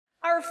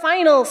Our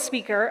final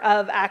speaker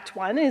of Act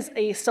 1 is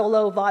a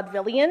solo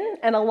vaudevillian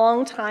and a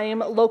longtime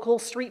local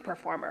street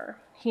performer.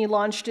 He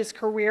launched his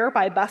career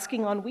by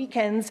busking on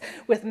weekends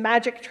with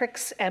magic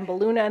tricks and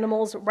balloon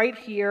animals right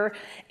here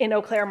in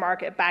Eau Claire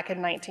Market back in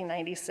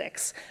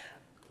 1996.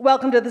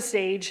 Welcome to the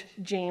stage,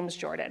 James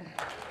Jordan.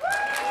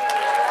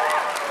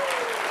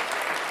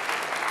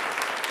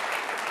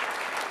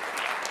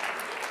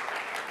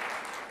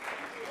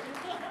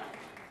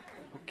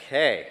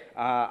 Okay,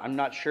 I'm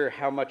not sure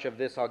how much of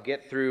this I'll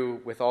get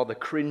through with all the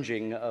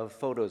cringing of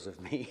photos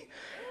of me,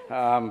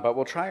 but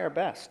we'll try our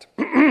best.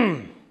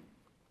 When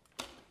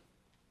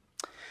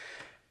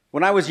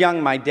I was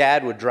young, my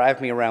dad would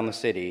drive me around the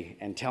city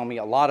and tell me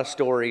a lot of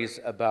stories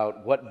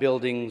about what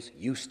buildings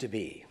used to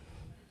be.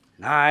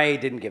 And I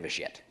didn't give a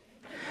shit.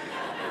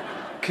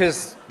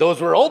 Because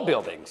those were old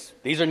buildings.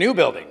 These are new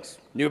buildings.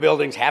 New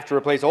buildings have to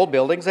replace old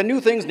buildings, and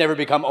new things never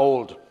become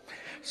old.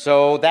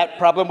 So that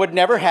problem would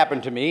never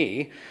happen to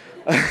me.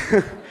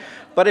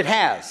 But it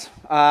has.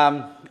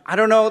 I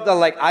don't know,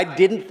 I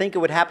didn't think it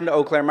would happen to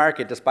Eau Claire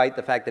Market despite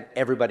the fact that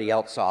everybody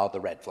else saw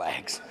the red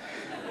flags.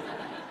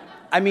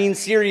 I mean,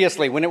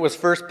 seriously, when it was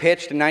first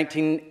pitched in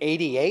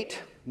 1988,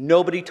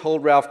 nobody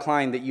told Ralph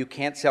Klein that you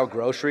can't sell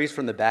groceries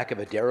from the back of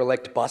a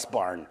derelict bus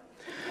barn.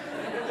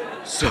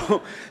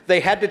 So they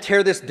had to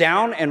tear this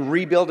down and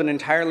rebuild an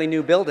entirely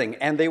new building,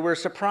 and they were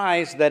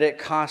surprised that it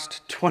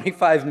cost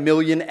 $25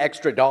 million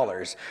extra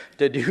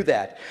to do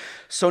that.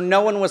 So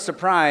no one was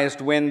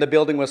surprised when the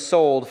building was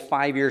sold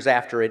 5 years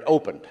after it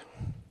opened.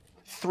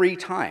 3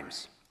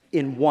 times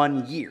in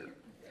 1 year.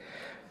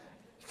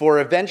 For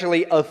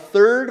eventually a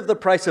third of the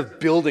price of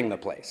building the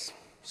place.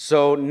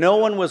 So no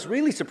one was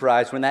really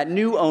surprised when that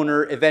new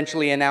owner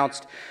eventually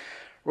announced,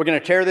 we're going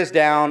to tear this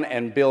down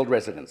and build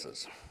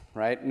residences,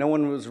 right? No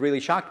one was really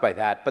shocked by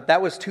that, but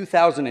that was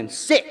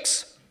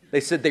 2006. They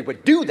said they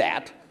would do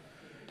that,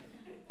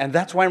 and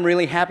that's why I'm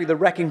really happy the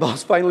wrecking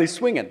ball's finally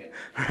swinging,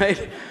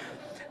 right?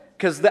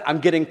 Because I'm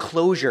getting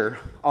closure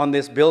on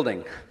this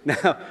building.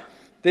 Now,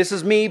 this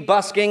is me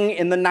busking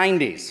in the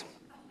 90s.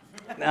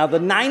 Now, the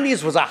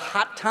 90s was a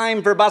hot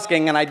time for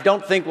busking, and I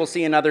don't think we'll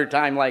see another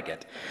time like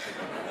it.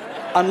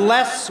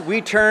 Unless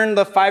we turn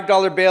the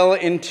 $5 bill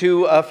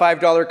into a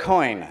 $5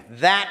 coin.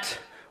 That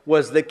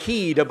was the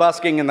key to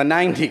busking in the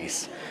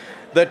 90s.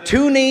 The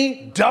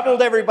toonie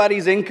doubled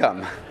everybody's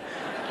income.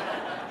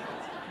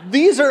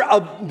 These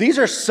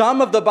are some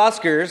of the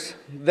buskers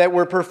that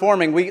were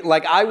performing.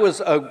 I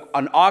was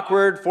an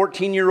awkward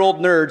 14-year-old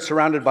nerd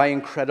surrounded by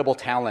incredible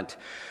talent.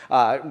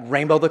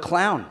 Rainbow the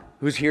Clown,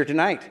 who's here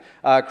tonight.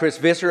 Chris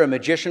Visser, a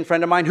magician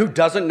friend of mine who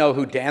doesn't know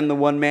who Dan the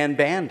One-Man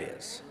Band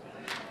is,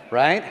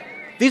 right?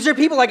 These are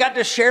people I got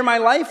to share my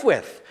life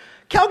with.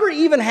 Calgary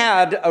even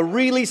had a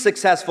really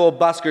successful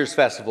Buskers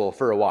Festival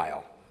for a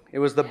while. It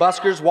was the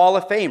Buskers Wall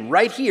of Fame.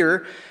 Right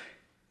here,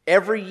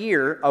 every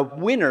year, a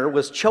winner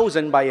was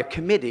chosen by a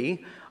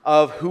committee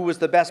of who was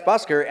the best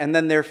busker, and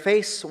then their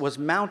face was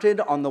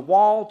mounted on the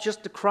wall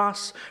just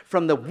across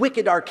from the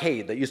Wicked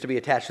Arcade that used to be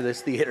attached to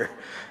this theater.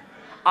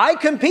 I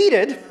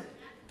competed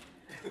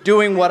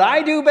doing what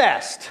I do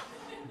best,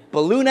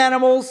 balloon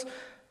animals,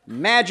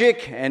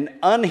 magic, and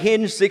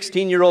unhinged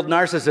 16-year-old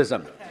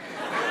narcissism.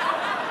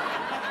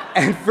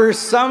 And for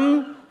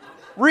some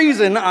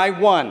reason, I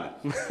won.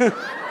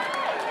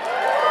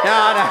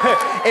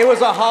 No, it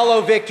was a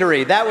hollow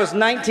victory. That was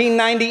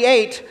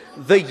 1998,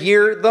 the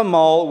year the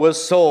mall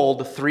was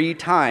sold 3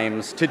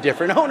 times to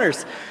different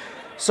owners.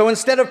 So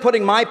instead of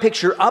putting my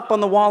picture up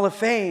on the Wall of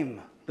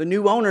Fame, the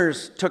new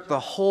owners took the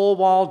whole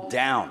wall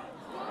down.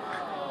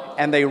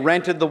 And they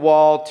rented the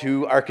wall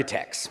to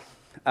architects.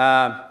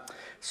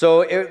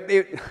 So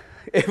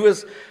it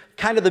was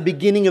kind of the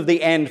beginning of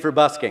the end for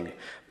busking.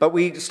 But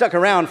we stuck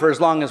around for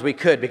as long as we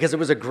could because it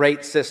was a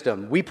great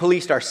system. We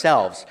policed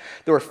ourselves.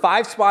 There were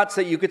 5 spots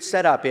that you could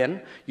set up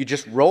in. You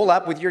just roll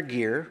up with your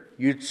gear.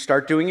 You'd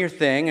start doing your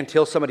thing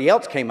until somebody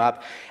else came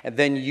up, and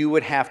then you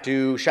would have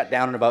to shut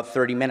down in about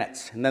 30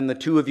 minutes. And then the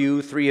 2 of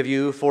you, 3 of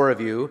you, 4 of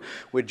you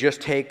would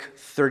just take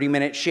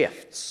 30-minute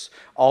shifts,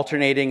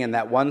 alternating in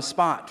that one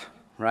spot,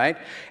 right?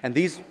 And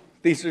these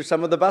are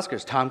some of the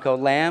buskers. Tomko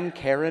Lamb,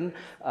 Karen,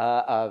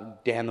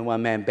 Dan the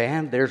One-Man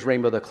Band. There's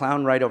Rainbow the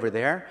Clown right over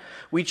there.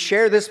 We'd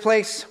share this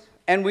place,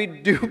 and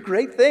we'd do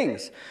great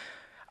things.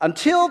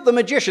 Until the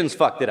magicians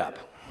fucked it up.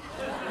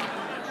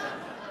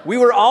 We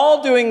were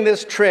all doing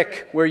this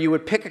trick where you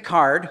would pick a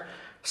card,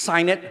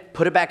 sign it,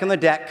 put it back on the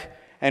deck,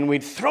 and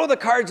we'd throw the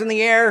cards in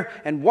the air,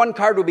 and one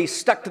card would be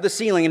stuck to the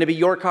ceiling, and it'd be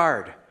your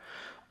card.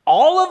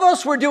 All of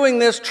us were doing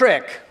this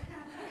trick,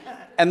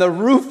 and the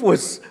roof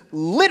was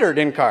littered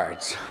in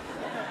cards.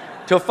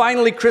 Till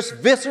finally Chris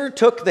Visser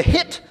took the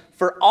hit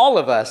for all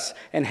of us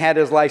and had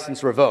his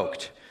license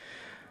revoked.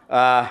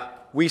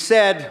 We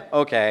said,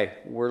 okay,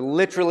 we're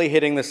literally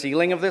hitting the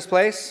ceiling of this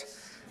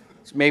place.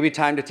 It's maybe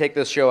time to take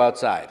this show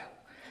outside.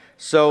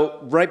 So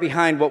right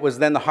behind what was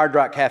then the Hard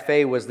Rock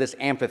Cafe was this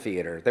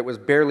amphitheater that was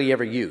barely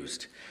ever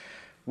used.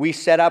 We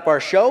set up our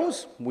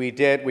shows, we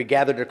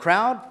gathered a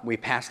crowd, we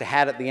passed a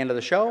hat at the end of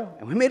the show,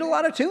 and we made a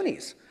lot of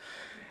toonies.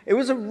 It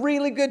was a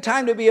really good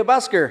time to be a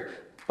busker.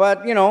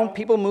 But, you know,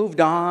 people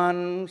moved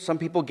on, some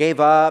people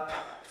gave up.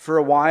 For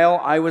a while,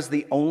 I was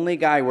the only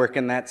guy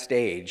working that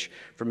stage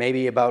for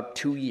maybe about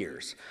 2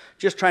 years,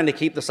 just trying to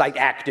keep the site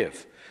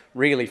active,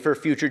 really, for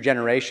future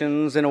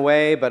generations in a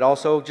way, but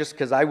also just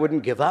because I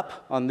wouldn't give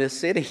up on this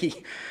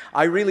city.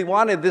 I really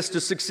wanted this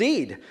to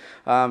succeed,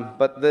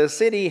 but the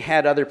city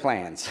had other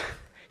plans.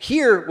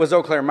 Here was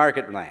Eau Claire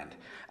Market land.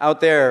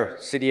 Out there,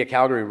 City of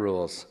Calgary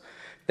rules.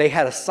 They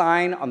had a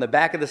sign on the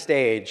back of the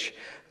stage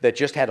that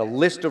just had a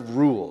list of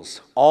rules,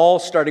 all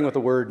starting with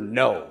the word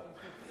no.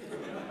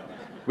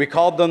 We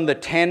called them the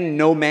 10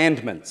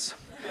 no-mandments.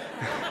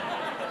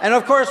 And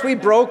of course, we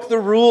broke the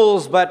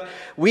rules, but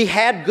we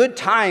had good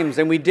times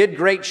and we did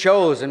great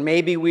shows, and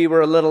maybe we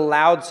were a little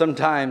loud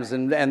sometimes,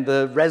 and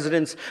the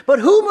residents, but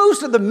who moves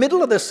to the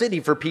middle of the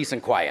city for peace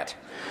and quiet?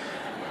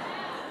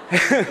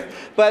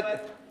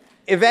 But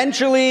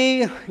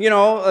eventually, you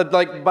know,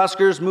 like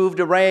buskers moved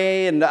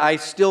away, and I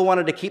still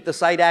wanted to keep the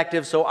site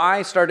active, so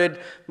I started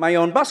my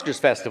own Buskers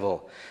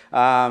Festival.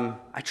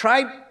 I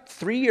tried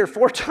 3 or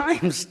 4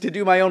 times to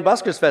do my own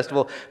Buskers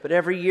Festival, but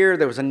every year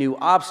there was a new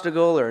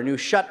obstacle or a new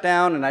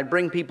shutdown, and I'd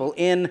bring people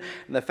in,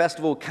 and the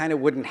festival kind of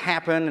wouldn't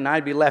happen, and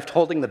I'd be left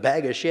holding the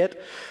bag of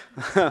shit.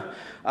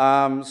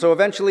 So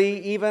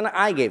eventually, even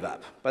I gave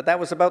up. But that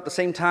was about the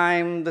same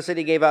time the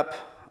city gave up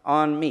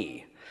on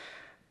me.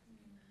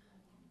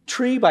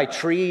 Tree by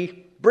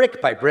tree,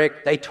 brick by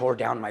brick, they tore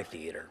down my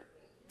theater.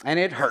 And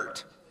it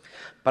hurt.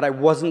 But I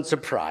wasn't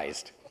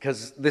surprised,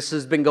 because this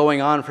has been going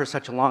on for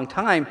such a long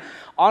time.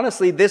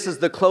 Honestly, this is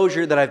the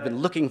closure that I've been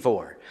looking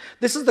for.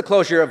 This is the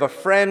closure of a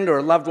friend or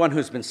a loved one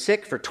who's been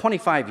sick for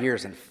 25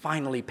 years and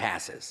finally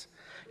passes.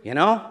 You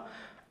know?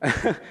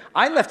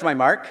 I left my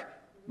mark,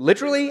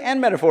 literally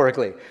and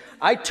metaphorically.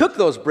 I took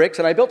those bricks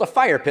and I built a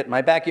fire pit in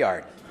my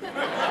backyard.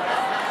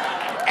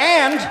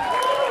 And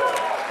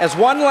as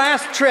one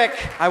last trick,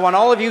 I want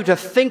all of you to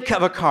think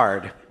of a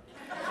card.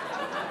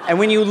 And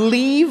when you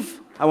leave,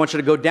 I want you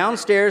to go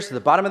downstairs to the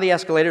bottom of the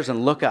escalators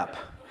and look up,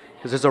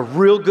 because there's a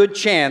real good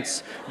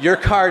chance your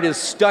card is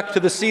stuck to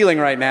the ceiling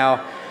right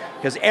now,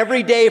 because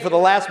every day for the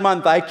last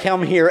month I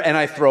come here and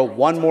I throw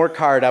one more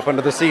card up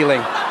onto the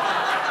ceiling.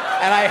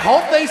 And I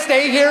hope they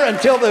stay here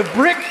until the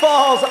brick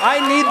falls. I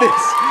need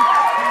this.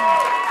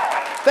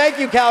 Thank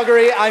you,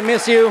 Calgary. I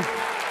miss you.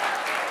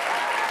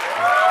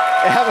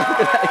 Have a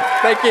good night.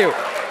 Thank you.